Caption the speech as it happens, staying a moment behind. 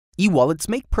E-wallets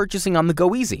make purchasing on the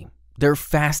go easy. They're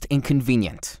fast and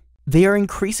convenient. They are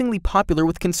increasingly popular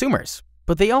with consumers,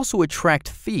 but they also attract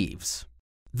thieves.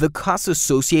 The costs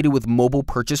associated with mobile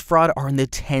purchase fraud are in the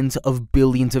tens of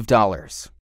billions of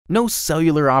dollars. No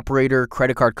cellular operator,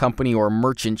 credit card company, or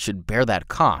merchant should bear that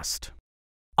cost.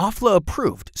 OFFLA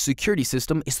approved security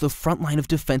system is the front line of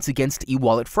defense against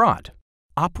e-wallet fraud.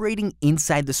 Operating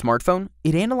inside the smartphone,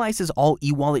 it analyzes all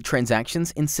e-wallet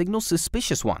transactions and signals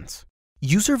suspicious ones.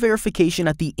 User verification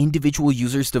at the individual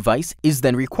user's device is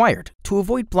then required to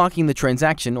avoid blocking the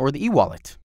transaction or the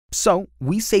e-wallet. So,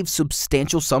 we save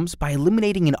substantial sums by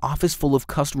eliminating an office full of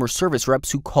customer service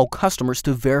reps who call customers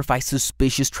to verify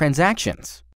suspicious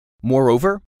transactions.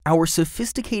 Moreover, our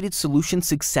sophisticated solution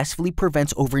successfully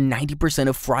prevents over 90%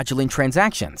 of fraudulent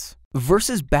transactions,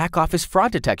 versus back-office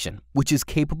fraud detection, which is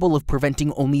capable of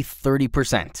preventing only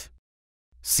 30%.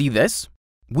 See this?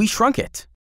 We shrunk it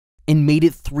and made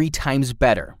it 3 times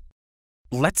better.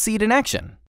 Let's see it in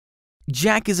action.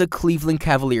 Jack is a Cleveland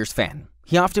Cavaliers fan.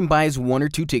 He often buys 1 or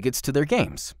 2 tickets to their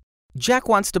games. Jack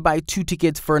wants to buy 2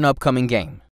 tickets for an upcoming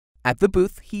game. At the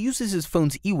booth, he uses his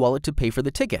phone's e-wallet to pay for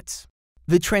the tickets.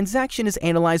 The transaction is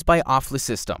analyzed by OFFLA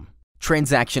system.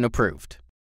 Transaction approved.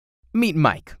 Meet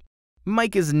Mike.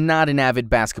 Mike is not an avid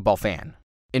basketball fan.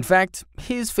 In fact,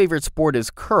 his favorite sport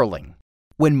is curling.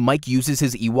 When Mike uses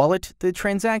his e-wallet, the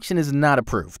transaction is not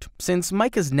approved, since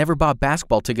Mike has never bought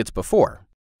basketball tickets before.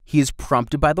 He is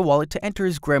prompted by the wallet to enter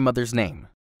his grandmother's name.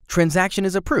 Transaction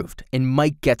is approved, and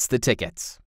Mike gets the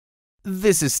tickets.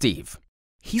 This is Steve.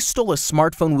 He stole a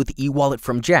smartphone with e-wallet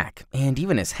from Jack, and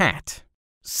even his hat.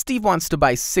 Steve wants to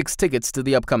buy 6 tickets to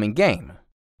the upcoming game.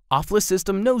 OFFLA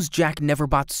system knows Jack never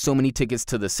bought so many tickets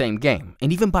to the same game,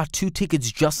 and even bought 2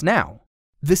 tickets just now.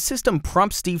 The system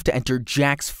prompts Steve to enter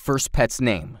Jack's first pet's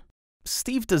name.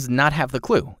 Steve does not have the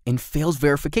clue and fails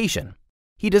verification.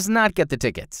 He does not get the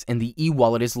tickets, and the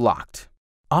e-wallet is locked.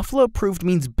 OFFLA approved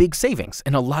means big savings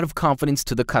and a lot of confidence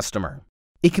to the customer.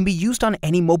 It can be used on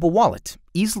any mobile wallet,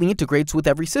 easily integrates with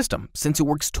every system since it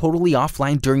works totally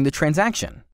offline during the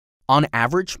transaction. On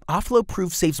average, OFFLA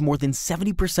approved saves more than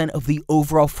 70% of the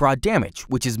overall fraud damage,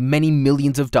 which is many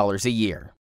millions of dollars a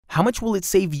year. How much will it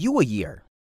save you a year?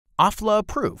 OFFLA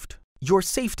approved. Your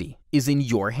safety is in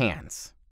your hands.